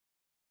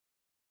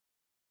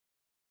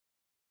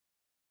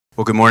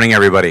Well, good morning,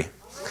 everybody.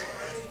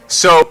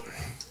 So,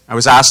 I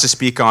was asked to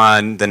speak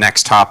on the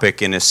next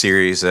topic in a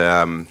series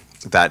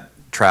that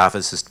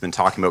Travis has been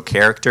talking about,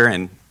 character,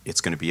 and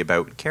it's going to be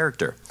about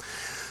character.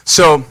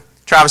 So,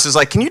 Travis is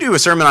like, can you do a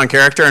sermon on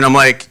character? And I'm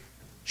like,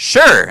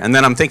 sure. And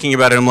then I'm thinking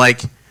about it, I'm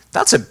like,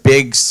 that's a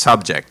big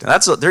subject.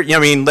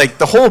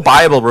 The whole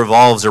Bible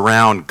revolves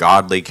around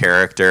godly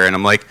character. And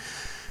I'm like,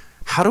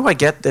 how do I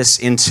get this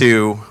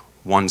into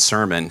one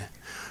sermon?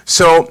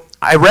 So,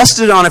 I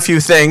rested on a few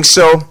things.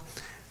 So,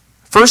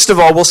 first of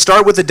all, we'll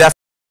start with the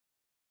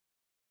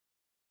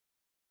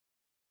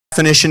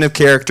definition of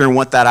character and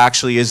what that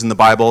actually is in the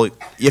Bible.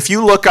 If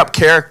you look up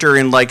character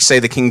in, say,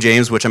 the King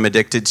James, which I'm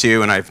addicted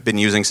to and I've been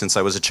using since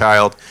I was a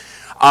child,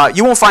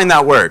 you won't find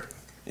that word.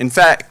 In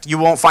fact, you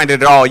won't find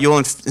it at all.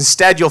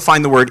 Instead, you'll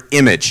find the word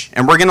image.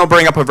 And we're going to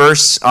bring up a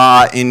verse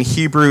in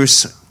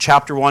Hebrews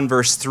chapter 1,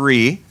 verse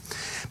 3.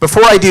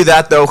 Before I do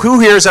that, though,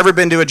 who here has ever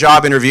been to a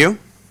job interview?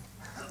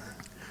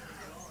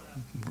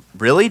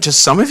 Really?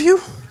 Just some of you?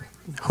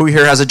 Who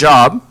here has a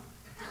job?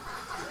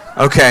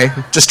 Okay,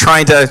 just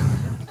trying to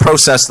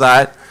process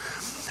that.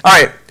 All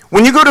right,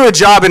 when you go to a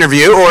job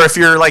interview, or if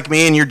you're like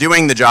me and you're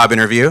doing the job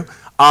interview,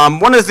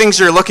 one of the things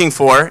you're looking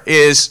for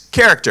is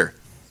character,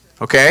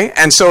 okay?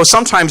 And so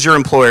sometimes your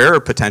employer or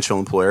potential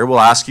employer will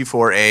ask you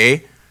for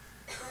a...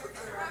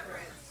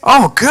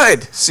 Oh,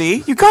 good.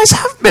 See, you guys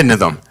have been to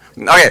them.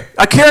 Okay,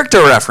 a character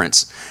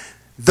reference.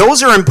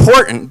 Those are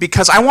important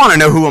because I want to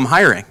know who I'm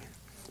hiring.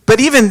 But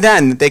even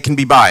then, they can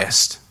be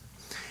biased.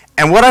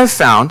 And what I've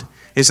found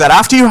is that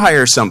after you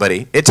hire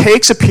somebody, it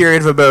takes a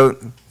period of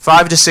about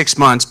 5 to 6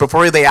 months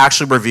before they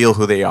actually reveal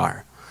who they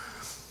are.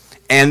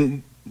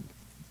 And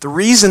the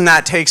reason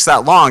that takes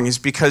that long is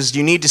because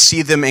you need to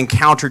see them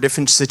encounter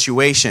different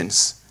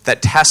situations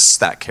that tests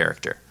that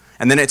character.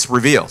 And then it's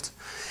revealed.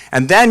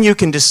 And then you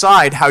can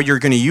decide how you're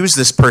going to use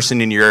this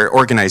person in your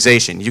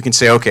organization. You can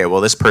say, okay,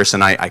 well, this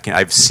person,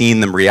 I've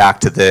seen them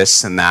react to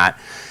this and that.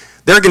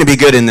 They're going to be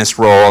good in this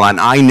role, and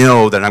I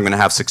know that I'm going to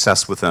have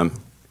success with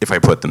them if I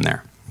put them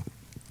there.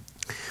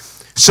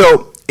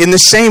 So, in the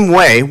same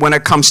way, when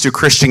it comes to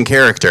Christian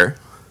character,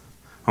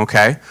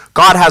 okay,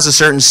 God has a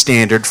certain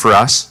standard for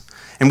us,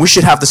 and we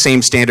should have the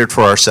same standard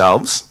for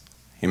ourselves.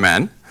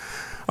 Amen.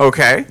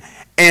 Okay?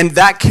 And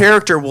that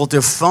character will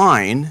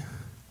define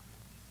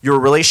your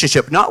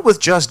relationship, not with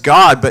just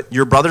God, but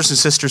your brothers and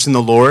sisters in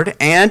the Lord,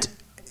 and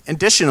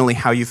additionally,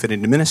 how you fit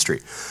into ministry.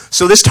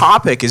 So this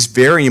topic is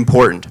very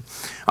important.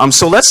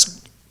 So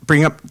let's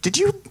bring up, did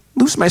you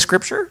lose my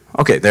scripture?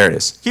 Okay, there it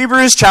is.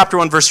 Hebrews chapter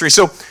 1, verse 3.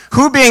 So,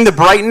 who being the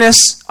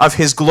brightness of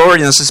his glory,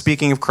 and this is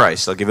speaking of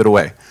Christ, I'll give it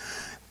away.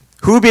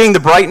 Who being the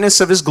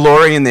brightness of his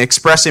glory and the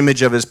express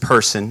image of his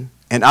person,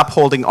 and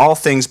upholding all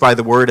things by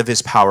the word of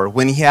his power,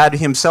 when he had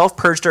himself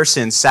purged our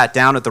sins, sat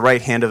down at the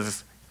right hand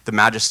of the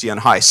majesty on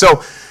high.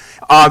 So,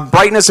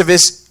 brightness of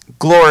his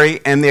glory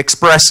and the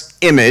express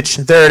image,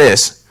 there it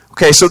is.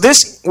 Okay, so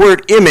this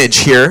word image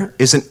here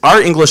is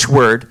our English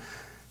word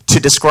to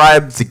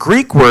describe the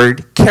Greek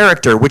word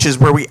character, which is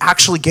where we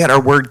actually get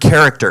our word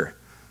character.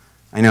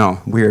 I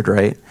know, weird,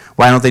 right?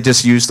 Why don't they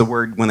just use the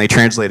word when they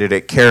translated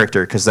it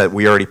character, because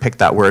we already picked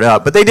that word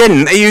up. But they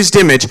didn't. They used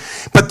image.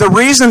 But the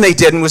reason they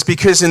didn't was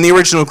because in the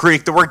original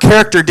Greek, the word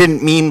character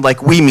didn't mean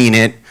like we mean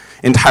it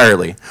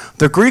entirely.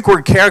 The Greek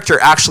word character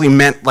actually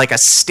meant like a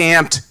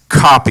stamped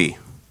copy.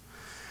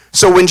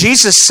 So when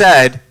Jesus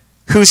said,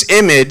 whose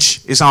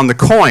image is on the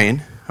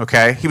coin,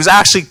 okay, he was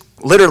actually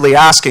literally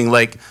asking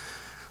like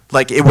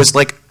it was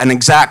like an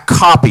exact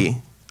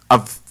copy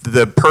of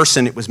the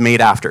person it was made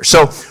after.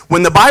 So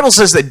when the Bible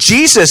says that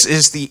Jesus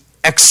is the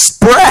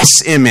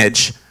express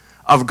image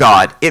of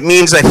God, it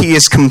means that he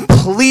is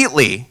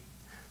completely,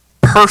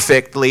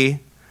 perfectly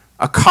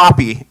a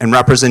copy and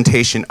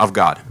representation of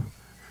God.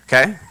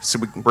 Okay? So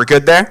we're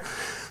good there?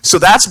 So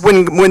that's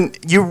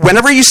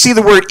whenever you see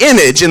the word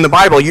image in the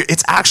Bible,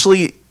 it's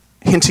actually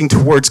hinting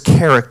towards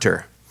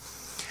character.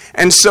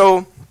 And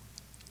so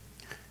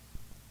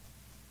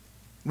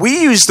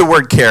we use the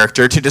word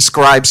character to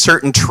describe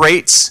certain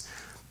traits,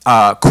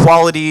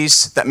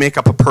 qualities that make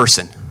up a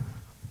person.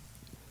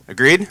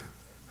 Agreed?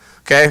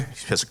 Okay?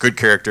 He has a good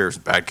character, a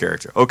bad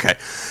character. Okay.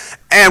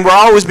 And we're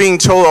always being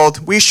told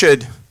we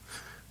should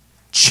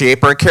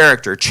shape our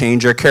character,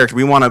 change our character.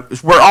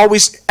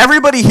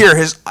 Everybody here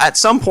has at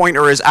some point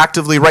or is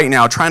actively right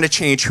now trying to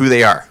change who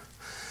they are.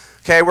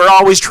 Okay? We're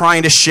always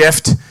trying to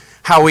shift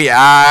how we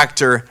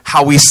act or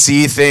how we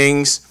see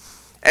things.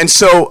 And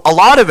so a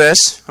lot of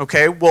us,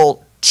 okay,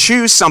 will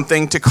choose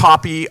something to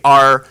copy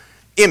our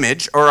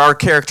image or our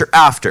character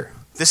after.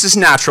 This is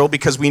natural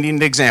because we need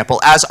an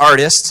example. As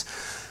artists,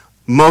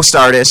 most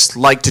artists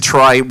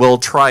will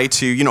try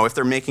to, if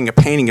they're making a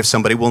painting of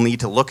somebody, we'll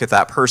need to look at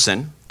that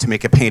person to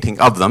make a painting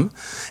of them.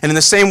 And in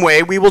the same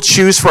way, we will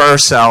choose for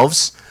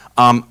ourselves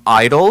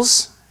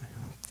idols,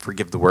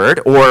 forgive the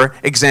word, or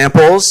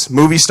examples,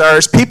 movie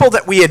stars, people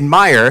that we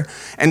admire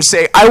and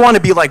say, I want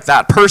to be like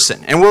that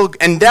person. And we'll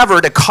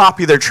endeavor to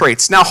copy their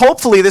traits. Now,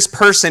 hopefully this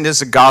person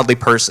is a godly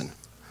person.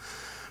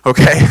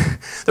 Okay?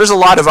 There's a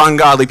lot of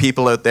ungodly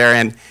people out there,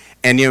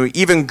 And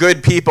even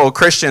good people,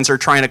 Christians, are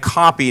trying to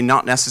copy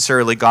not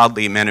necessarily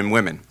godly men and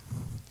women.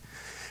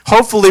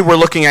 Hopefully we're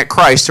looking at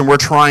Christ and we're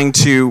trying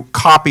to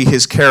copy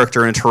his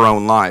character into our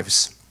own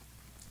lives.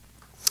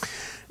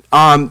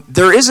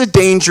 There is a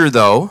danger,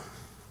 though,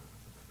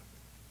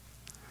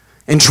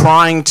 in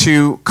trying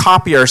to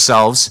copy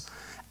ourselves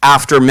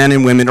after men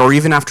and women, or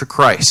even after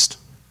Christ.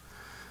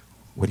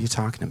 What are you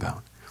talking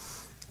about?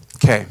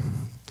 Okay.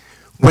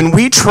 When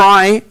we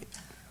try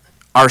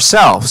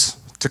ourselves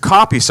to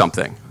copy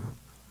something,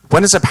 what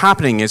ends up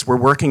happening is we're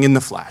working in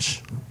the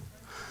flesh.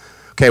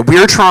 Okay, we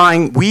are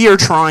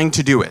trying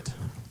to do it.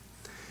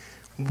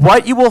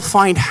 What you will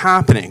find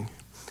happening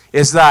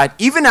is that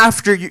even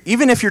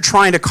if you're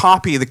trying to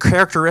copy the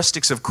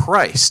characteristics of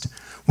Christ,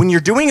 when you're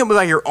doing it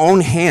by your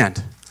own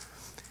hand,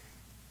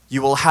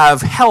 you will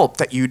have help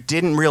that you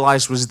didn't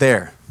realize was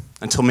there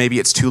until maybe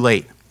it's too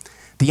late.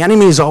 The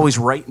enemy is always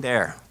right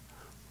there,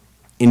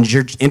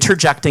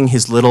 interjecting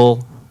his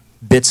little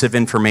bits of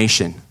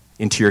information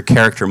into your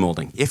character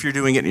molding, if you're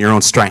doing it in your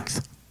own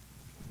strength.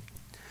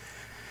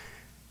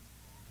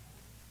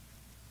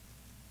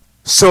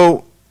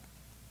 So,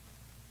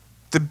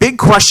 the big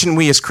question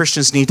we as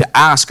Christians need to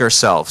ask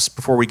ourselves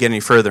before we get any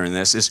further in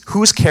this is,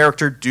 whose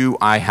character do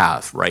I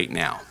have right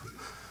now?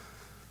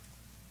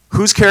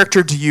 Whose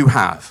character do you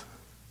have?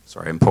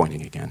 Sorry, I'm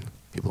pointing again.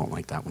 People don't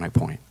like that when I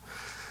point.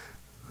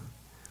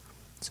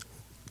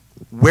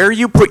 Where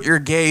you put your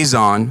gaze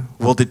on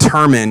will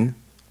determine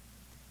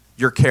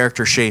your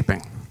character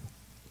shaping.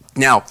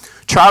 Now,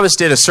 Travis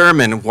did a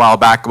sermon a while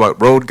back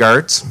about road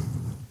guards,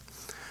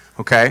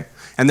 okay?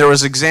 And there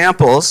was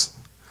examples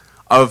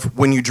of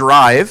when you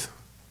drive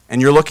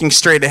and you're looking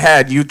straight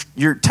ahead,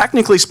 you're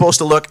technically supposed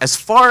to look as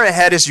far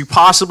ahead as you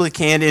possibly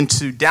can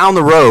into down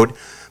the road,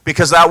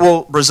 because that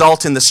will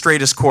result in the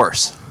straightest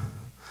course,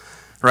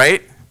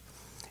 right?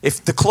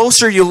 If the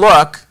closer you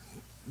look,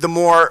 the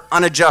more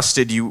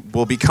unadjusted you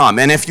will become.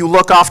 And if you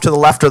look off to the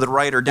left or the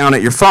right or down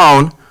at your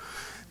phone,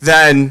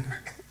 then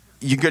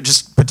you get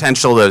just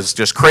potential is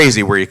just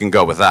crazy where you can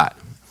go with that.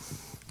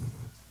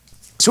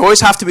 So we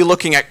always have to be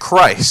looking at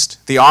Christ,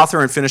 the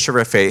author and finisher of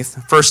our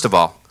faith, first of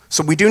all.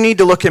 So we do need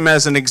to look at him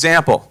as an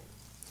example.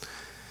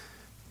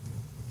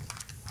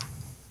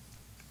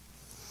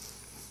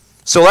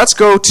 So let's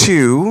go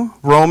to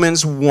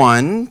Romans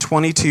 1,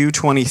 22,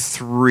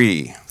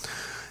 23.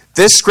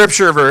 This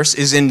scripture verse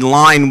is in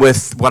line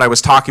with what I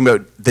was talking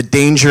about, the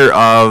danger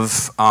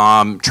of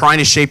trying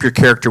to shape your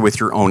character with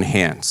your own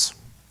hands.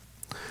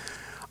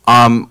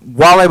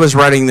 While I was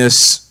writing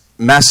this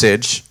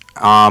message,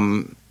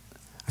 I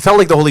felt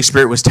like the Holy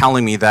Spirit was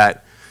telling me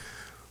that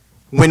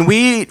when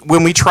we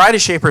try to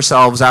shape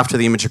ourselves after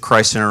the image of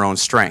Christ in our own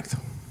strength,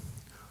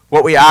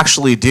 what we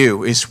actually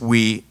do is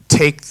we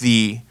take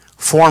the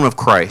form of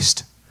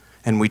Christ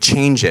and we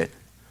change it,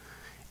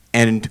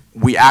 and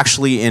we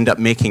actually end up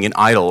making an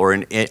idol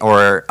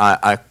or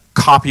a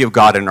copy of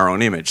God in our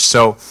own image.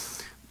 So,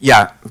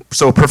 yeah,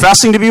 so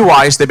professing to be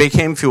wise, they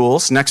became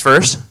fools, next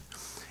verse,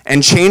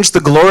 and changed the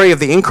glory of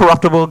the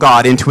incorruptible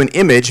God into an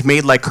image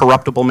made like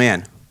corruptible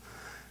man.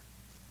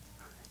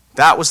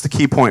 That was the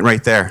key point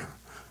right there.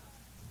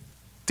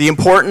 The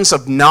importance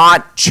of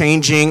not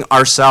changing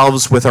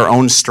ourselves with our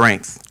own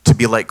strength to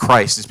be like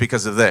Christ is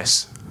because of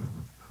this.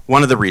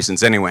 One of the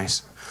reasons,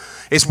 anyways,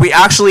 is we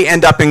actually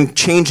end up in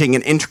changing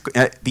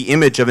the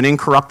image of an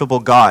incorruptible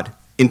God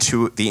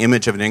into the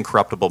image of an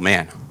incorruptible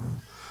man.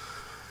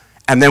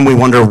 And then we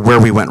wonder where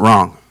we went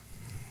wrong.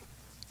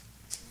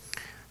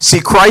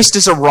 See, Christ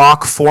is a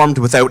rock formed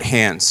without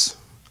hands.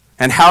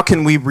 And how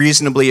can we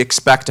reasonably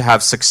expect to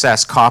have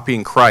success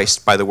copying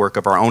Christ by the work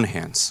of our own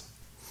hands?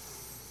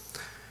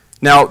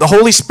 Now, the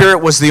Holy Spirit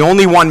was the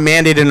only one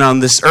mandated on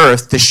this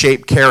earth to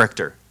shape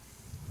character.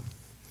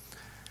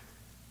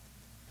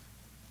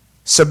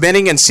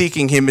 Submitting and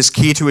seeking him is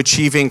key to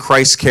achieving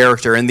Christ's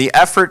character. And the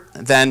effort,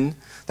 then,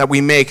 that we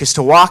make is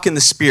to walk in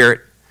the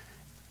Spirit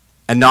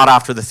and not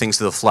after the things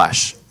of the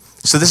flesh.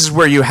 So this is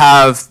where you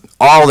have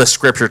all the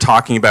scripture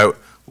talking about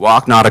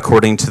walk not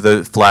according to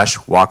the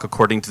flesh, walk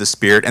according to the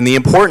Spirit. And the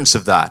importance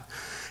of that.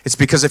 It's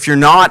because if you're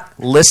not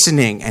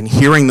listening and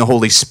hearing the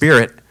Holy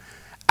Spirit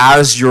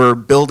as you're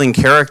building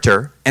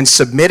character and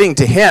submitting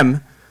to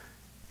him,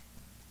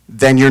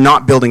 then you're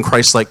not building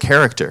Christ-like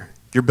character.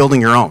 You're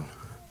building your own.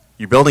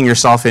 You're building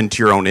yourself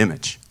into your own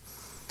image.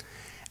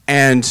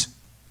 And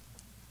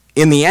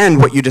in the end,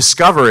 what you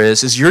discover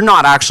is you're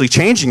not actually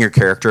changing your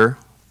character.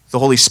 The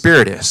Holy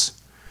Spirit is.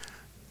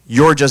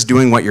 You're just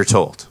doing what you're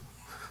told.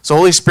 So the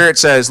Holy Spirit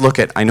says, look,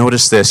 I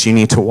noticed this. You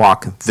need to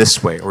walk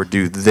this way or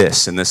do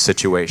this in this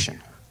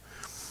situation.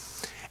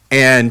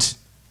 And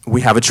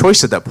we have a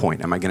choice at that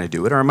point. Am I going to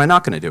do it or am I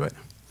not going to do it?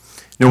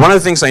 Now, one of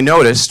the things I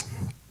noticed,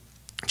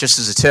 just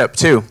as a tip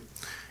too,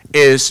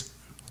 is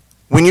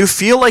when you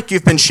feel like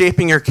you've been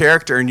shaping your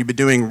character and you've been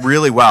doing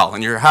really well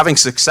and you're having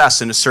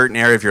success in a certain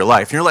area of your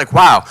life, and you're like,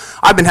 wow,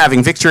 I've been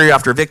having victory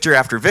after victory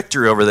after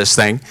victory over this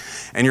thing,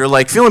 and you're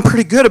like feeling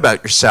pretty good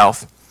about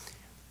yourself,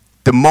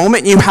 the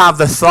moment you have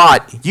the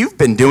thought, you've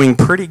been doing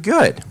pretty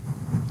good.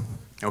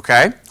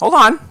 Okay? Hold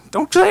on.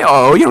 Don't say,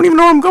 oh, you don't even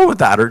know where I'm going with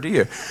that, or do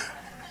you?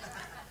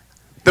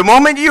 The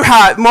moment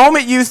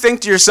you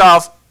think to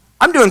yourself,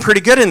 I'm doing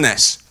pretty good in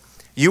this,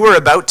 you are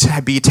about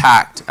to be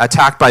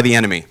attacked by the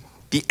enemy.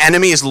 The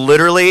enemy is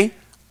literally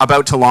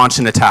about to launch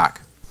an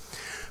attack.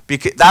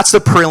 That's the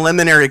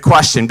preliminary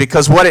question,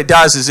 because what it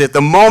does is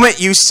the moment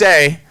you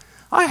say,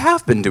 I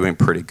have been doing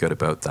pretty good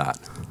about that,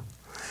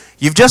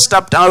 you've just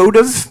stepped out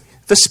of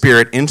the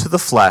spirit into the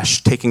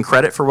flesh, taking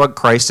credit for what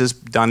Christ has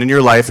done in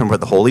your life and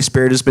what the Holy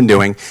Spirit has been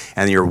doing,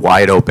 and you're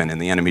wide open,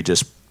 and the enemy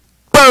just,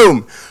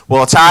 boom,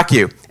 will attack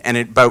you. And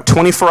about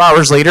 24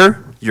 hours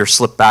later, you're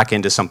slipped back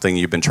into something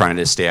you've been trying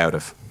to stay out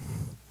of.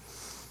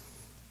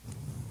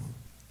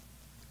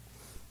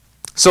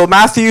 So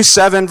Matthew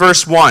 7,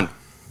 verse 1.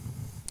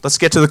 Let's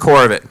get to the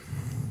core of it.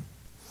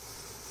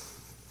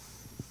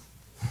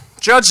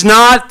 Judge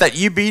not that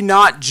you be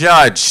not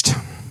judged.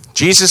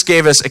 Jesus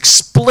gave us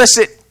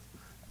explicit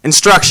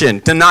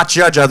instruction to not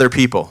judge other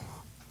people.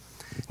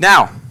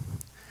 Now,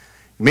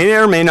 you may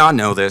or may not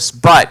know this,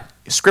 but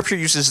Scripture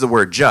uses the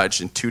word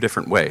judge in two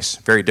different ways,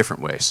 very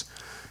different ways.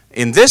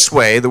 In this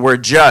way, the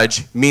word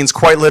judge means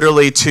quite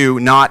literally to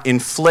not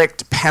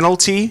inflict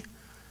penalty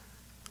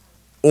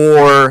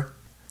or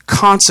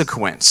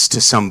consequence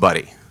to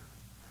somebody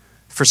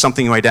for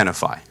something you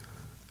identify,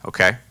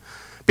 okay?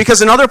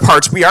 Because in other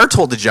parts, we are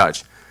told to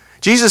judge.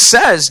 Jesus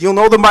says, you'll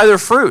know them by their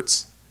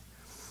fruits.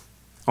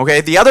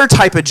 Okay, the other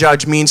type of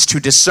judge means to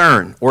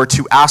discern or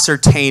to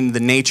ascertain the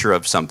nature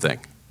of something.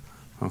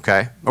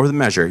 Okay, or the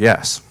measure,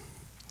 yes.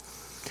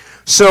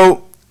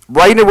 So,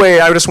 right away,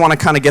 I just want to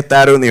kind of get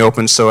that out in the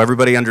open so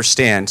everybody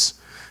understands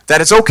that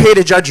it's okay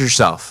to judge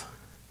yourself.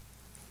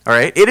 All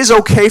right, it is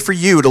okay for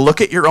you to look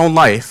at your own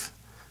life.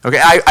 Okay,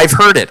 I've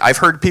heard it. I've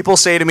heard people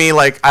say to me,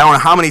 like, I don't know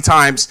how many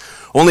times,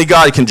 only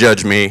God can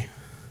judge me.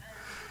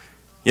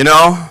 You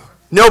know,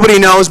 nobody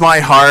knows my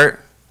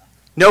heart.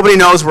 Nobody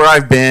knows where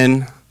I've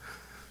been.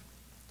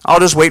 I'll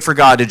just wait for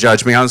God to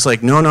judge me. I was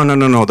like, no.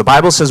 The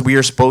Bible says we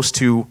are supposed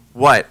to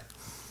what?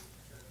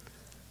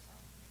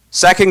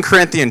 2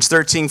 Corinthians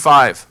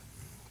 13:5.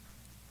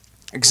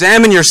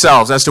 Examine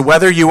yourselves as to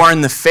whether you are in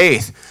the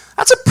faith.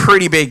 That's a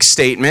pretty big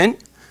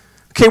statement.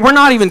 Okay, we're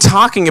not even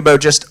talking about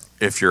just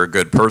if you're a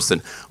good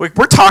person. We're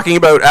talking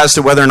about as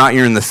to whether or not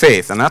you're in the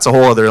faith, and that's a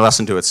whole other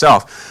lesson to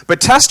itself.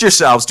 But test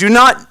yourselves. Do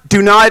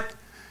not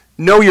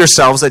know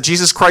yourselves that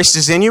Jesus Christ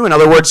is in you. In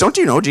other words, don't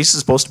you know Jesus is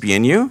supposed to be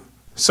in you?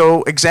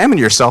 So examine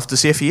yourself to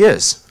see if he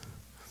is.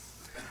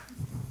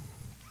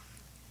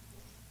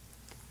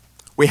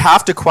 We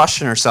have to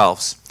question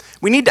ourselves.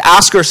 We need to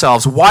ask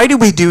ourselves, why do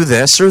we do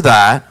this or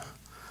that?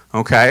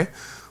 Okay?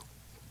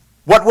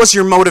 What was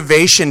your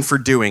motivation for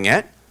doing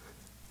it?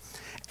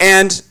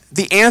 And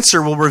the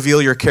answer will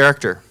reveal your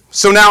character.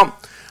 So now,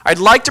 I'd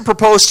like to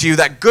propose to you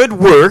that good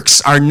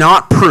works are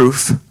not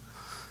proof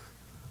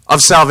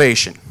of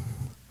salvation,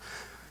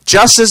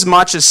 just as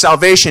much as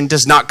salvation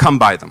does not come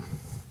by them.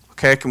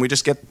 Okay, can we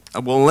just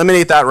we'll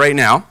eliminate that right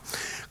now.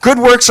 Good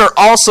works are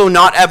also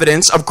not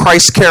evidence of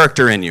Christ's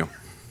character in you.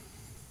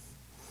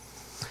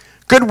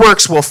 Good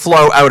works will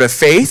flow out of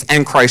faith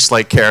and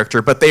Christ-like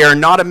character, but they are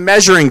not a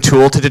measuring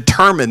tool to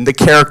determine the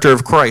character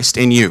of Christ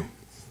in you.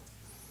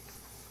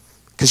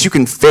 Because you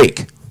can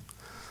fake.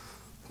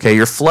 Okay,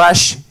 your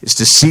flesh is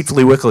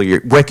deceitfully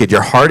wicked.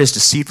 Your heart is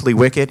deceitfully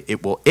wicked.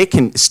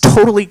 It's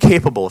totally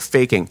capable of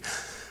faking.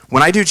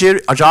 When I do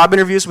job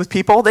interviews with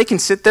people, they can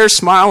sit there,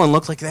 smile, and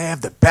look like they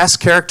have the best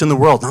character in the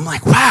world. And I'm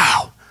like,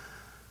 wow,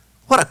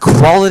 what a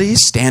quality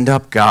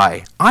stand-up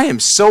guy. I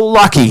am so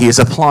lucky he is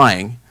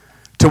applying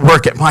to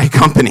work at my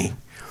company.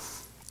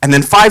 And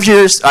then 5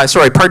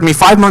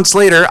 months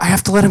later, I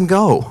have to let him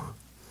go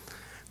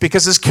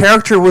because his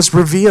character was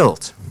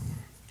revealed.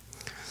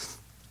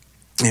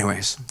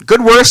 Anyways,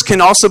 good works can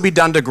also be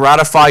done to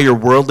gratify your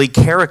worldly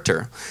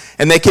character,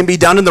 and they can be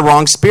done in the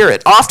wrong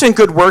spirit. Often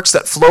good works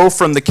that flow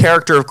from the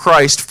character of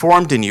Christ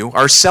formed in you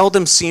are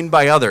seldom seen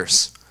by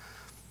others,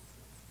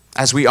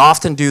 as we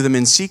often do them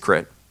in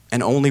secret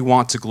and only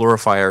want to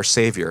glorify our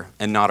Savior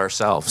and not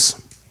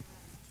ourselves.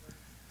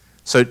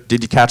 So,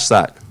 did you catch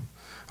that?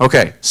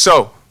 Okay,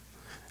 so,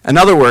 in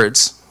other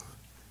words,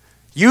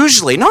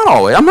 usually, not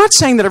always, I'm not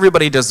saying that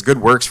everybody does good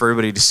works for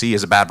everybody to see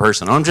as a bad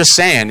person. I'm just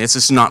saying it's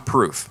just not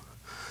proof.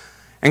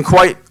 And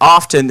quite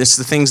often, it's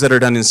the things that are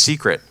done in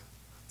secret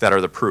that are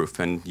the proof,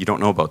 and you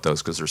don't know about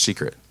those because they're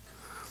secret.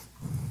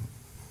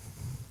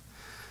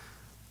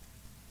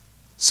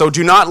 So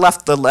do not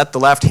let the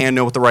left hand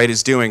know what the right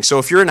is doing. So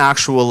if you're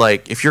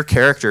if your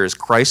character is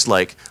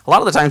Christ-like, a lot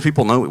of the times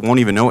people won't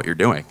even know what you're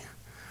doing.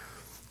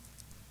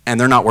 And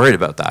they're not worried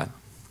about that.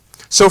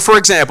 So for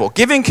example,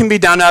 giving can be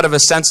done out of a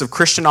sense of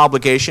Christian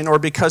obligation or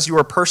because you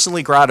are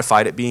personally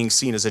gratified at being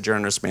seen as a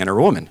generous man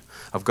or woman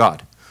of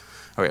God.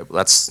 Okay, well,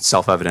 that's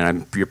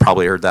self-evident. You've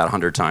probably heard that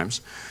 100 times.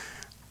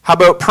 How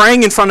about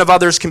praying in front of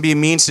others can be a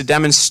means to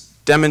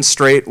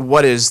demonstrate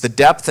what is the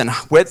depth and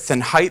width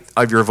and height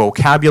of your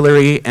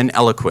vocabulary and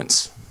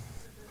eloquence.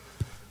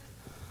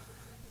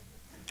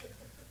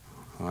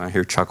 Oh, I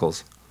hear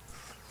chuckles.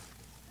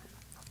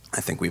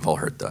 I think we've all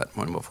heard that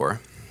one before.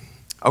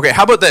 Okay,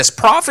 how about this?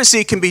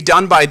 Prophecy can be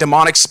done by a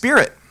demonic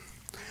spirit.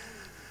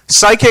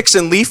 Psychics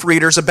and leaf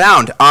readers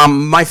abound.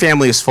 My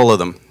family is full of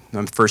them.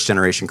 I'm first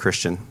generation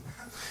Christian.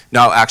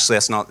 No, actually,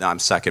 that's not. No, I'm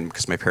second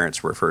because my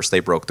parents were first. They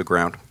broke the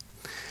ground.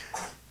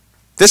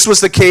 This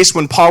was the case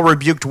when Paul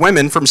rebuked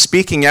women from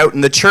speaking out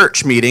in the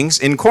church meetings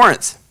in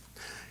Corinth.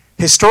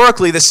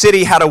 Historically, the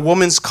city had a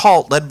woman's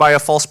cult led by a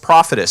false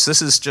prophetess.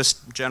 This is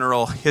just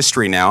general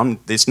history now.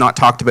 It's not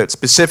talked about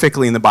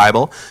specifically in the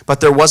Bible, but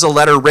there was a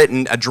letter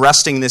written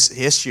addressing this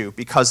issue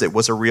because it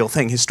was a real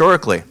thing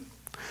historically.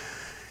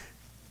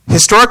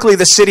 Historically,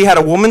 the city had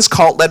a woman's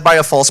cult led by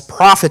a false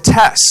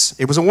prophetess.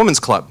 It was a women's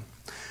club.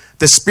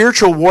 The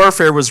spiritual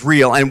warfare was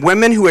real, and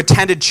women who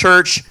attended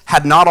church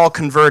had not all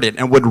converted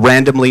and would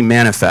randomly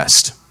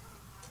manifest.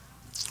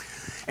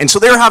 And so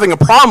they were having a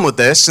problem with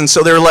this, and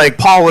so they were like,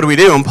 Paul, what do we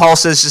do? And Paul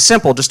says, it's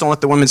simple, just don't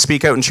let the women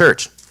speak out in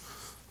church.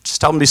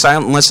 Just tell them to be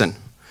silent and listen.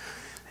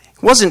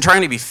 He wasn't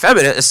trying to be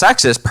feminist,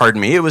 sexist,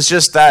 pardon me. It was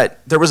just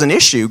that there was an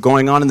issue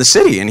going on in the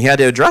city, and he had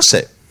to address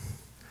it.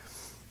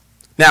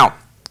 Now,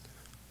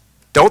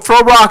 don't throw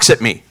rocks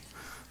at me.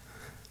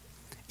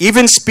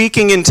 Even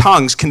speaking in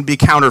tongues can be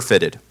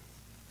counterfeited.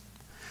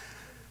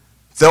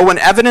 Though an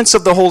evidence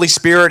of the Holy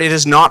Spirit, it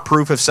is not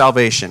proof of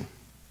salvation.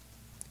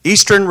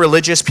 Eastern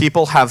religious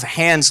people have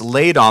hands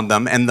laid on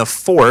them and the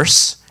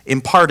force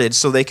imparted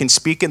so they can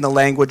speak in the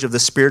language of the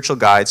spiritual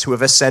guides who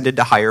have ascended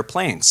to higher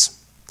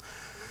planes.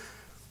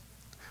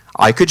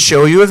 I could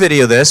show you a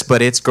video of this,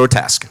 but it's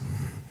grotesque.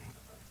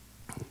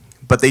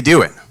 But they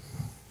do it.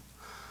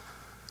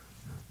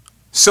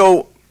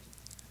 So,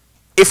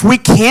 if we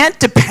can't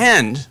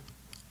depend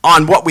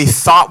on what we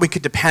thought we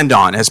could depend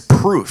on as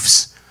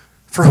proofs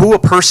for who a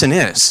person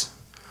is,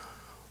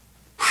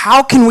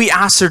 how can we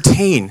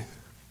ascertain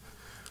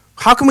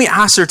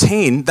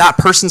that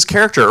person's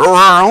character, or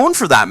our own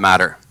for that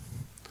matter?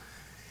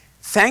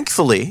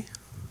 Thankfully,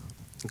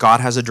 God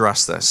has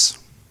addressed this.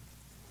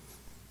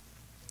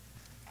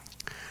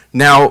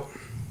 Now,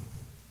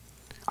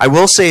 I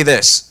will say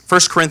this,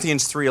 1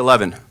 Corinthians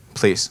 3:11,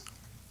 please.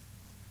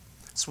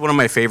 It's one of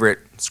my favorite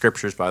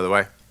scriptures, by the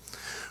way.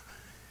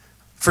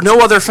 For no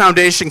other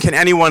foundation can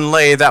anyone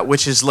lay that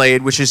which is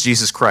laid, which is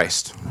Jesus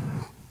Christ.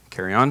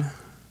 Carry on.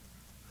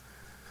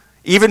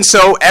 Even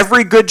so,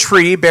 every good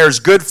tree bears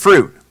good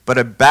fruit, but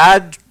a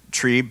bad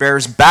tree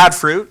bears bad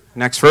fruit.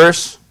 Next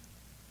verse.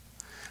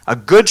 A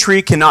good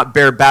tree cannot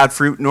bear bad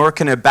fruit, nor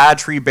can a bad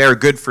tree bear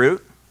good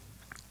fruit.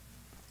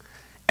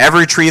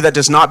 Every tree that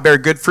does not bear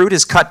good fruit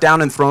is cut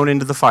down and thrown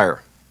into the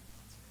fire.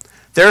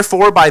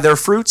 Therefore, by their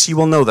fruits you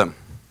will know them.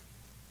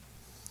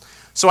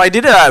 So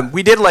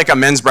we did like a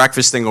men's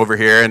breakfast thing over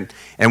here,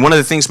 and one of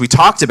the things we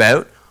talked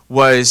about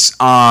was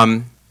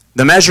the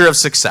measure of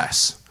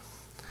success.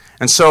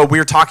 And so we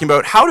were talking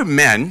about how do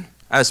men,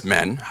 as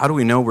men, how do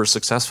we know we're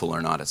successful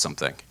or not at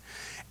something?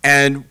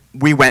 And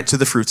we went to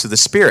the fruits of the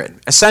Spirit.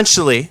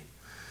 Essentially,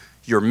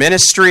 your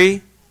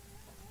ministry,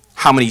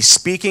 how many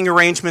speaking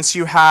arrangements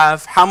you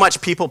have, how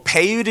much people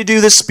pay you to do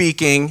the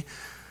speaking,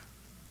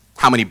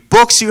 how many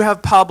books you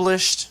have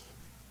published,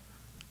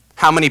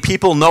 how many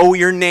people know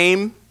your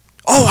name.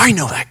 Oh, I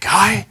know that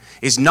guy,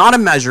 is not a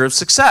measure of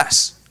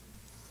success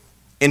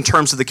in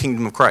terms of the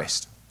kingdom of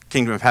Christ,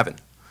 kingdom of heaven.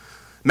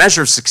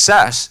 Measure of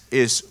success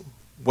is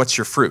what's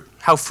your fruit?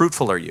 How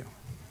fruitful are you?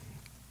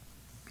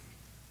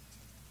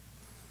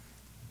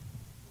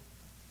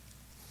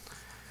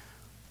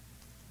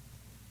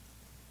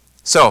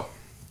 So,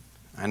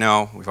 I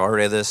know we've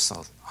already read this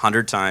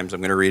 100 times.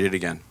 I'm going to read it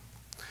again.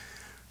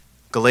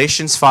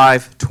 Galatians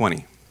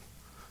 5:20.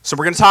 So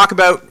we're going to talk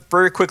about,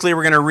 very quickly,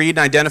 we're going to read and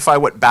identify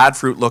what bad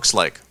fruit looks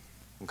like.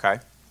 Okay?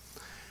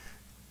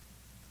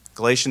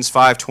 Galatians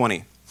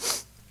 5:20.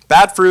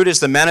 Bad fruit is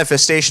the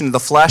manifestation of the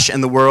flesh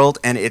and the world,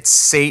 and it's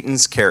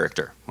Satan's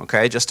character.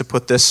 Okay? Just to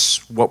put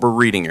this, what we're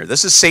reading here.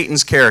 This is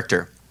Satan's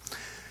character.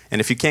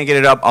 And if you can't get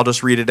it up, I'll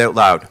just read it out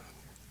loud.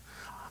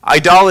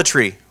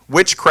 Idolatry,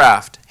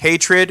 witchcraft,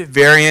 hatred,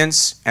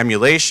 variance,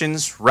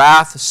 emulations,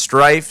 wrath,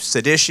 strife,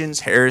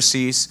 seditions,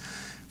 heresies.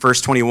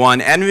 Verse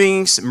 21,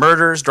 envyings,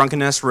 murders,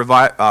 drunkenness,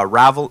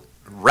 revelings,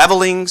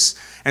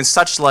 and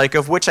such like,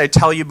 of which I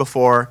tell you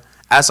before,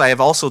 as I have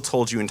also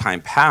told you in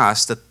time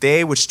past, that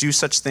they which do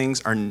such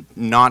things are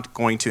not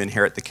going to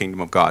inherit the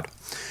kingdom of God.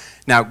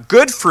 Now,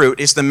 good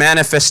fruit is the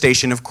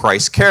manifestation of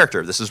Christ's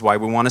character. This is why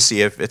we want to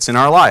see if it's in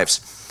our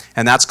lives.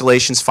 And that's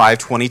Galatians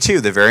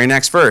 5:22, the very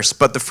next verse.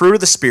 But the fruit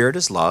of the Spirit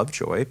is love,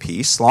 joy,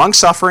 peace,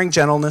 long-suffering,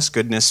 gentleness,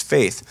 goodness,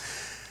 faith.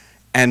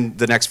 And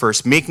the next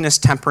verse, meekness,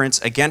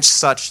 temperance, against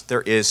such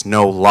there is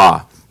no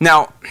law.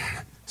 Now,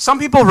 some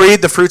people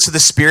read the fruits of the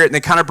Spirit and they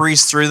kind of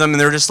breeze through them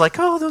and they're just like,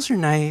 oh, those are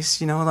nice,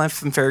 life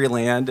from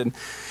fairyland. And,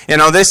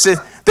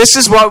 this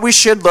is what we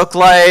should look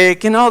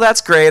like.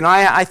 That's great. And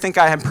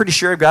I'm pretty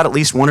sure I've got at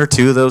least one or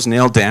two of those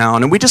nailed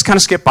down. And we just kind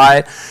of skip by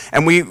it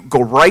and we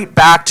go right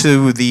back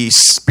to the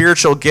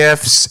spiritual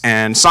gifts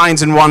and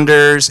signs and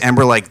wonders. And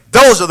we're like,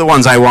 those are the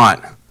ones I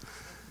want.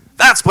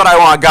 That's what I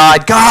want,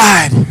 God.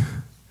 God.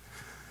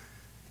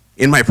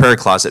 In my prayer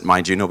closet,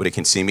 mind you, nobody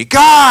can see me.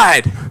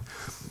 God,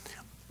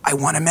 I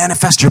want to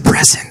manifest your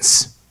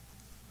presence.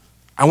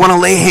 I want to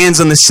lay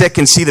hands on the sick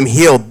and see them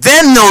healed.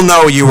 Then they'll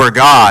know you are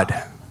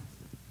God.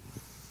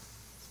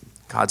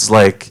 God's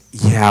like,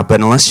 yeah, but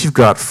unless you've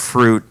got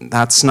fruit,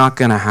 that's not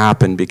going to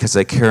happen because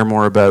I care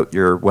more about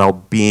your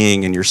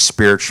well-being and your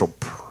spiritual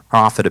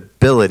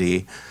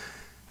profitability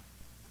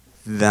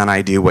than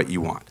I do what you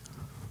want.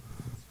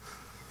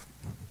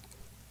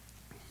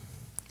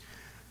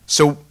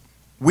 So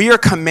we are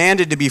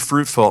commanded to be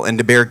fruitful and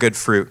to bear good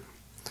fruit.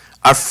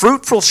 A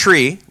fruitful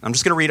tree, I'm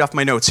just going to read off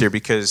my notes here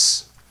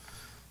because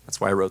that's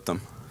why I wrote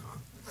them.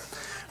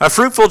 A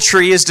fruitful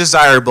tree is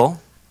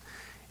desirable,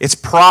 it's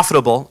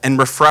profitable, and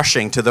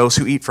refreshing to those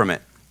who eat from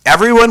it.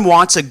 Everyone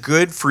wants a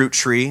good fruit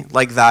tree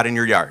like that in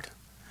your yard.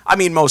 I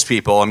mean, most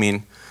people,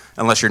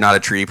 unless you're not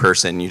a tree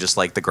person, you just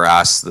like the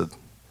grass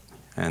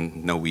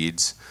and no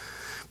weeds.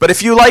 But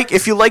if you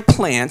like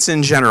plants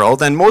in general,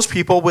 then most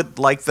people would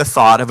like the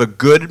thought of a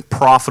good,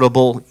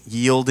 profitable,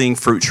 yielding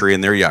fruit tree in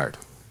their yard.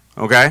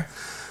 Okay?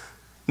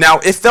 Now,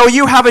 if though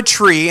you have a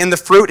tree and the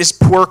fruit is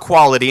poor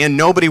quality and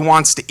nobody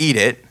wants to eat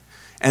it,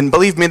 and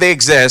believe me, they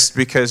exist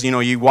because,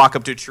 you walk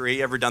up to a tree,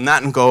 you ever done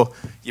that, and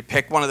you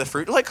pick one of the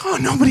fruit, like, oh,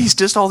 nobody's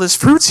just all this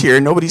fruit's here,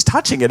 and nobody's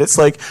touching it. It's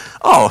like,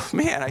 oh,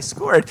 man, I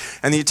scored.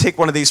 And then you take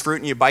one of these fruit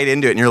and you bite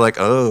into it, and you're like,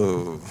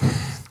 oh,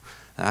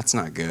 that's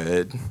not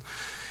good.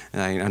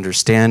 And I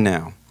understand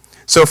now.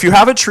 So if you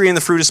have a tree and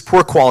the fruit is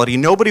poor quality,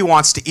 nobody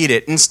wants to eat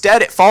it.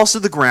 Instead, it falls to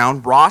the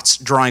ground, rots,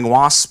 drawing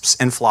wasps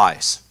and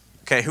flies.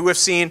 Okay, who have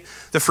seen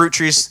the fruit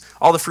trees,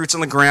 all the fruits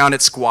on the ground,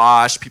 it's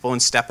squashed, people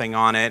stepping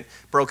on it,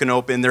 broken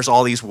open, there's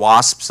all these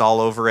wasps all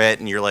over it,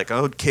 and you're like,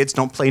 oh, kids,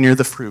 don't play near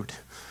the fruit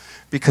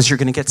because you're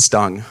going to get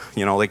stung.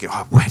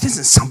 Oh, why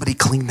doesn't somebody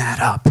clean that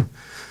up?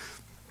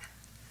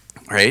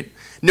 Right?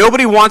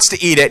 Nobody wants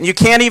to eat it, and you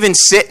can't even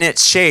sit in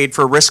its shade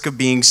for risk of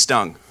being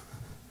stung.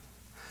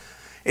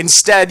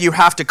 Instead, you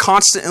have to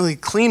constantly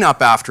clean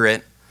up after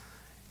it,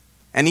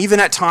 and even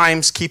at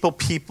times keep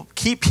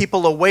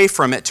people away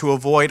from it to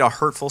avoid a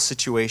hurtful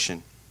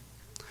situation.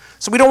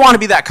 So we don't want to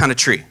be that kind of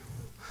tree.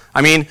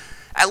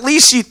 At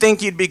least you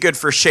think you'd be good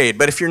for shade,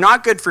 but if you're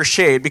not good for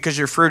shade because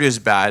your fruit is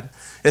bad,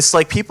 it's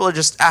like people are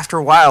just, after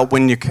a while,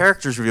 when your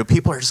character's revealed,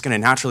 people are just going to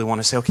naturally want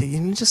to say, okay,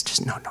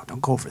 no,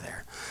 don't go over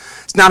there.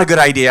 It's not a good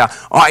idea.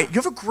 Oh, you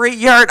have a great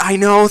yard. I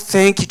know,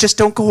 thank you. Just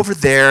don't go over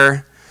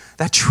there.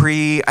 That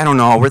tree, I don't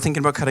know. We're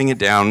thinking about cutting it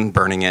down,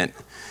 burning it.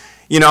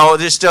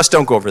 Just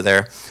don't go over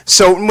there.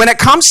 So when it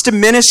comes to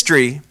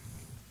ministry,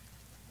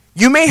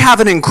 you may have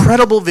an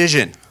incredible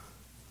vision,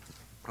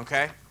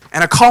 okay,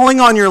 and a calling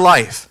on your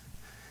life.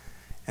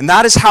 And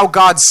that is how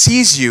God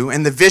sees you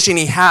and the vision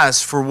he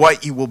has for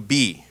what you will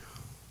be.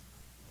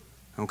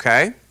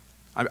 Okay?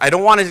 I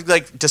don't want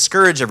to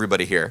discourage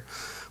everybody here.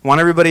 I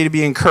want everybody to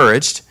be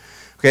encouraged.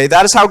 Okay?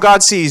 That is how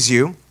God sees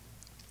you.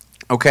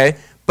 Okay?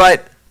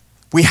 But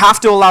we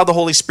have to allow the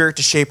Holy Spirit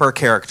to shape our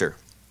character.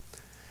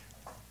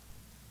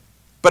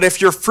 But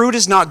if your fruit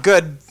is not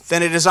good,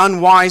 then it is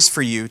unwise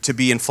for you to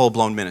be in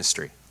full-blown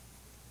ministry.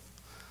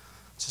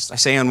 I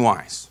say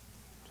unwise.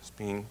 Just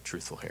being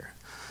truthful here.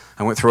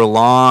 I went through a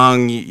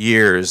long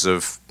years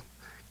of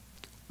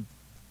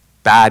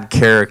bad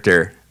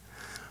character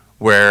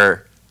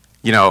where,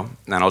 and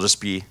I'll just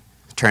be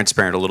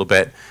transparent a little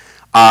bit.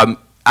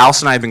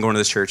 Alice and I have been going to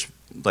this church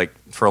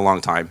for a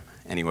long time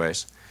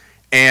anyways.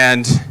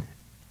 And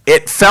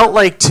it felt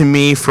like to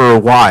me for a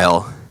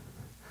while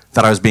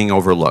that I was being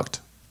overlooked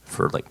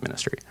for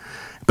ministry.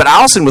 But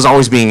Allison was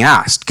always being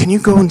asked, can you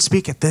go and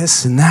speak at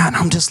this and that? And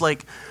I'm just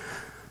like,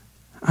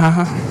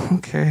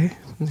 okay.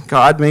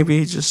 God, maybe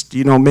you just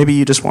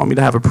want me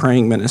to have a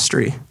praying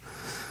ministry.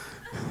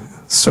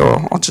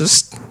 So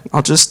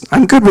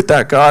I'm good with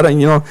that, God.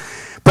 And,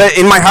 but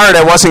in my heart,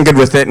 I wasn't good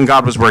with it, and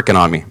God was working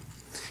on me.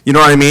 You know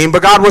what I mean?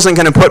 But God wasn't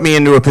going to put me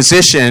into a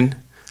position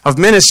of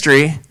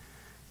ministry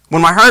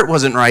when my heart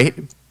wasn't right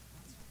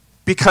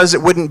because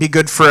it wouldn't be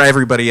good for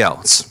everybody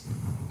else.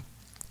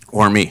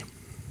 Or me.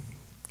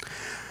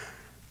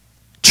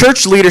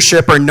 Church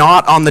leadership are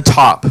not on the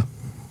top.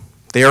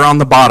 They are on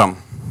the bottom.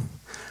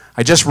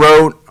 I just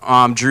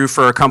drew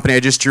for a company,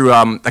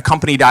 a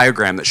company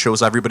diagram that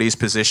shows everybody's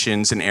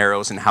positions and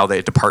arrows and how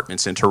the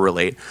departments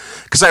interrelate.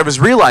 Because I was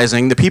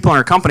realizing the people in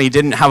our company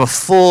didn't have a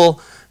full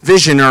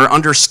vision or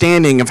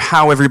understanding of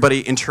how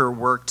everybody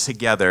interworked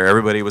together.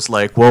 Everybody was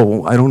like,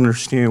 whoa, I don't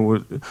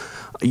understand.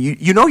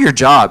 You know your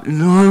job.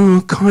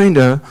 No, kind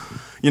of.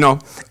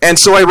 And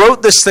so I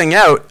wrote this thing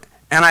out,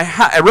 and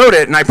I wrote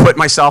it, and I put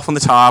myself on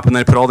the top, and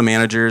then I put all the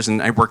managers,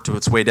 and I worked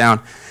its way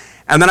down.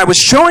 And then I was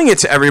showing it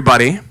to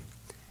everybody,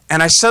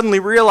 and I suddenly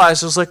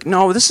realized, I was like,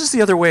 no, this is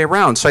the other way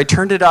around. So I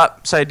turned it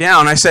upside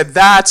down. I said,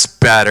 that's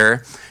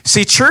better.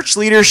 See, church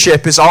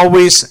leadership is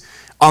always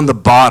on the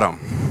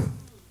bottom,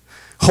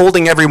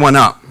 holding everyone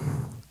up.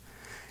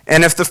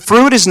 And if the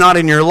fruit is not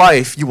in your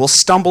life, you will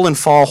stumble and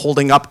fall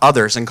holding up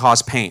others and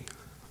cause pain.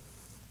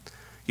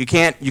 You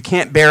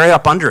can't bear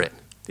up under it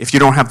if you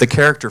don't have the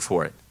character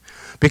for it.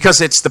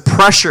 Because it's the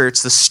pressure,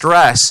 it's the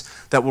stress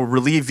that will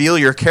reveal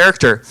your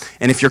character.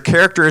 And if your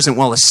character isn't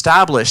well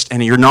established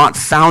and you're not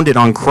founded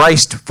on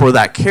Christ for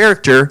that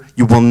character,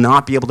 you will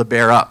not be able to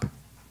bear up.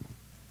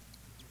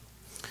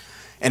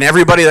 And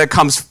everybody that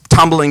comes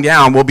tumbling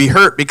down will be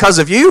hurt because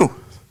of you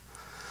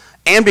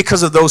and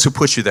because of those who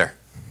put you there.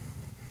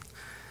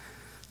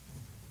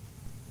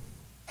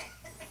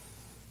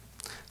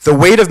 The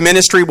weight of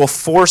ministry will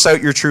force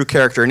out your true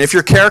character. And if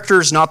your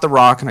character is not the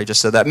rock, and I just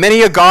said that,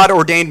 many a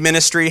God-ordained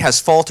ministry has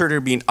faltered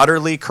or been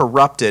utterly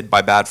corrupted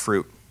by bad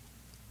fruit.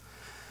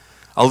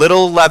 A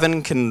little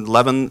leaven can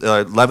leaven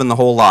the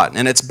whole lot.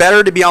 And it's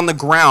better to be on the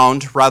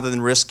ground rather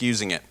than risk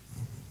using it.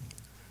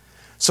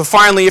 So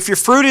finally, if your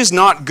fruit is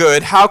not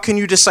good, how can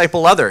you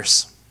disciple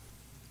others?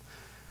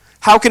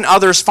 How can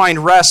others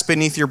find rest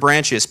beneath your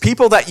branches?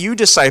 People that you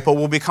disciple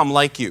will become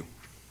like you.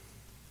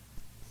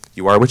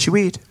 You are what you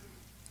eat.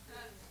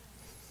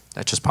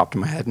 That just popped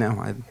in my head now.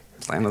 I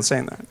planned on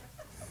saying that.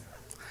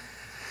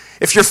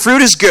 If your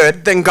fruit is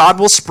good, then God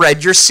will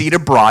spread your seed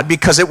abroad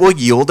because it will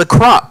yield a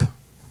crop.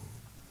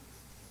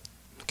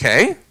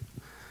 Okay?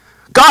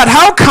 God,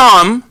 how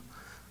come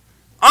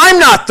I'm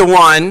not the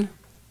one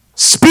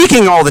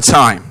speaking all the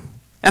time?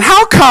 And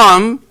how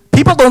come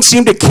people don't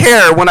seem to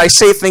care when I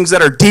say things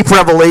that are deep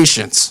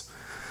revelations?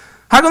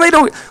 How come they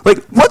don't, like,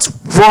 what's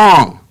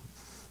wrong?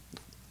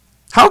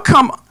 How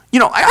come,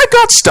 I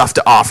got stuff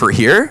to offer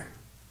here.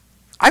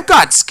 I've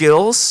got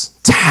skills,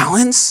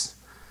 talents.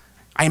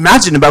 I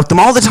imagine about them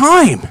all the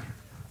time.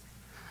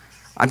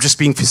 I'm just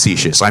being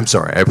facetious. I'm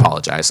sorry. I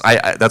apologize.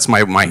 That's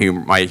my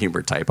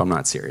humor type. I'm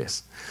not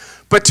serious.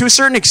 But to a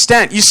certain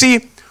extent, you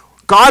see,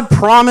 God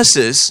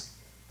promises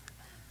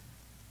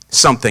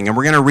something, and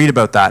we're going to read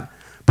about that.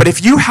 But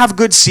if you have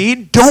good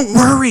seed, don't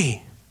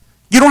worry.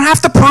 You don't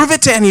have to prove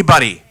it to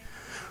anybody.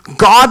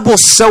 God will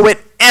sow it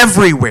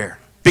everywhere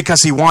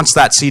because he wants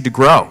that seed to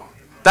grow.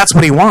 That's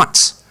what he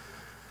wants.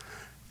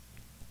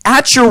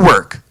 At your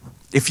work,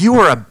 if you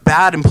are a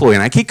bad employee,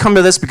 and I keep coming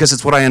to this because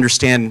it's what I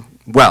understand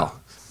well,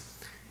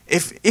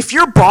 if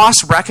your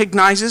boss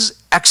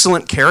recognizes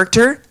excellent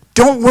character,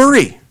 don't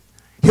worry.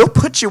 He'll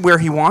put you where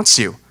he wants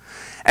you.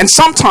 And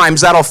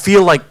sometimes that'll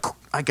feel like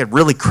a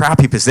really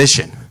crappy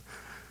position.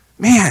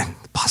 Man,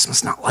 the boss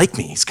must not like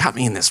me. He's got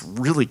me in this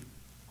really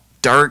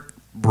dark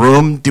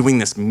room doing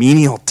this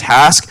menial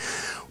task.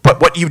 But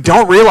what you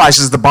don't realize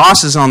is the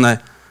boss is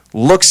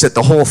looks at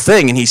the whole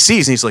thing and he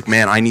sees and he's like,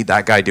 man, I need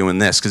that guy doing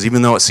this. Because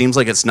even though it seems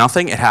like it's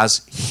nothing, it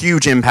has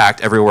huge impact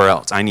everywhere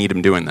else. I need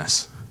him doing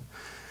this.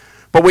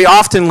 But we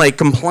often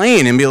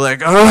complain and be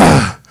like,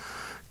 oh,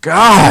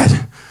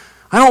 God,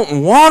 I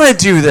don't want to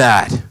do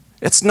that.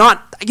 It's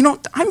not,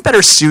 I'm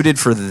better suited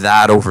for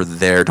that over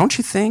there. Don't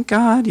you think,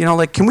 God?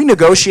 Can we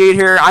negotiate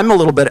here? I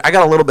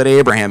got a little bit of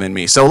Abraham in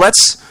me. So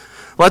let's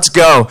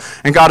go.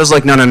 And God is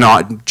like,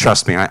 no,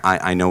 trust me.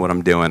 I know what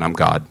I'm doing. I'm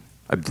God.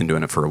 I've been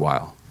doing it for a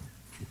while.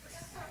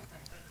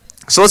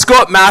 So let's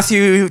go up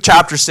Matthew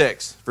chapter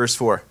 6, verse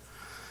 4.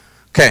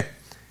 Okay.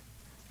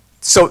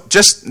 So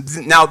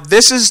now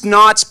this is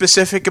not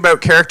specific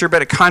about character,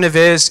 but it kind of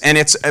is, and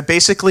it's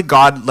basically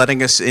God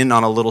letting us in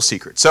on a little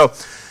secret. So,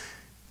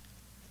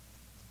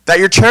 that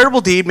your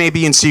charitable deed may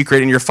be in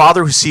secret, and your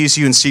Father who sees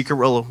you in secret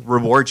will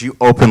reward you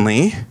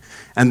openly.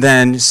 And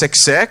then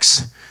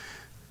 6:6.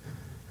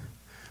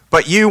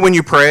 But you, when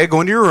you pray,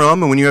 go into your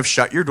room, and when you have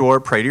shut your door,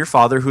 pray to your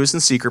Father who is in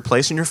secret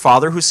place, and your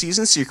Father who sees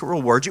in secret will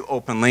reward you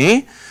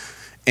openly.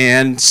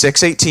 And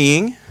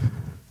 6:18,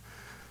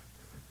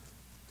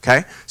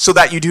 okay, so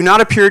that you do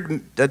not appear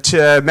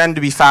to men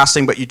to be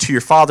fasting, but you to your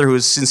Father who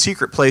is in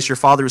secret place, your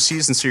Father who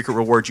sees in secret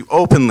will reward you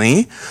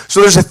openly. So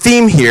there's a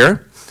theme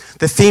here.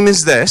 The theme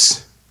is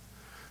this: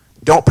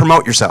 don't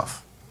promote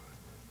yourself.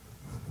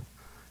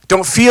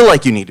 Don't feel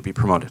like you need to be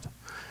promoted.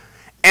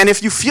 And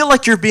if you feel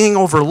like you're being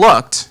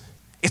overlooked,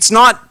 it's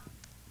not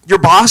your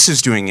boss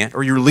who's doing it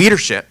or your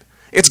leadership,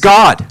 it's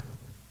God.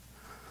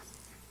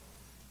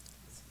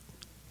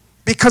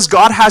 Because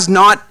God has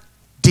not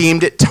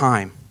deemed it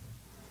time.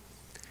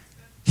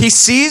 He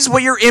sees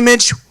what your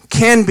image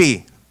can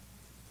be.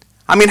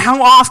 I mean,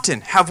 how often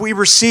have we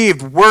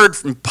received word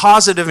from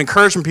positive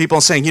encouragement from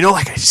people saying,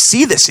 I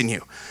see this in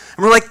you.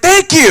 And we're like,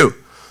 thank you.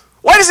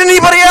 Why doesn't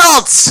anybody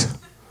else?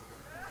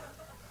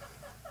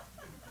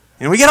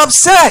 And we get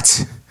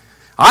upset.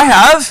 I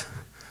have.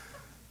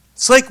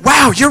 It's like,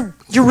 wow, you're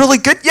really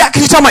good. Yeah,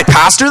 can you tell my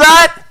pastor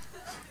that?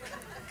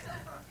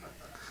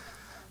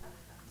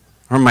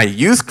 Or my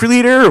youth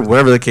leader, or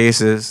whatever the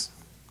case is,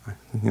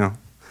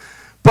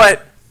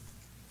 But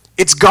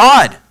it's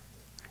God.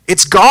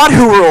 It's God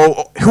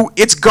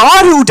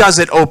who does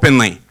it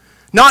openly,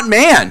 not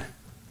man.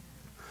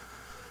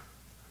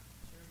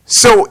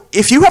 So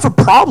if you have a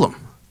problem,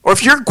 or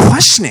if you're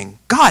questioning,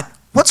 God,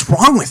 what's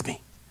wrong with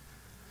me?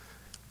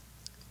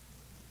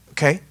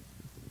 Okay,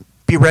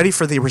 be ready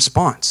for the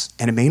response,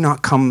 and it may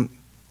not come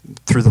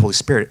through the Holy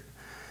Spirit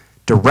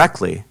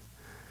directly.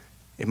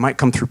 It might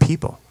come through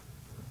people.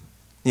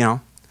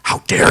 How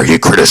dare you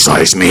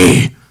criticize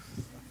me?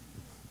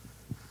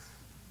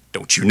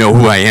 Don't you know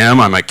who I am?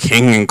 I'm a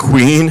king and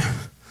queen.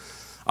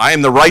 I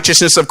am the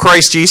righteousness of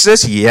Christ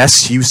Jesus.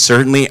 Yes, you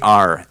certainly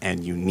are,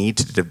 and you need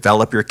to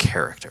develop your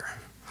character.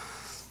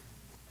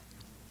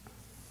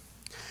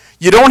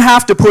 You don't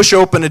have to push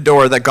open a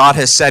door that God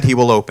has said he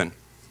will open.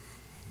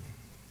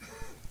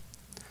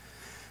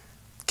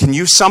 Can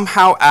you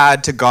somehow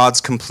add to God's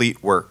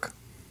complete work?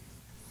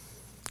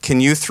 Can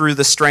you, through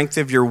the strength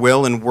of your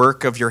will and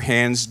work of your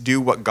hands,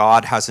 do what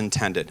God has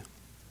intended?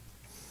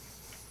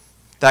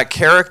 That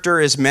character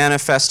is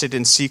manifested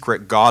in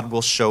secret, God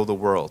will show the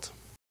world.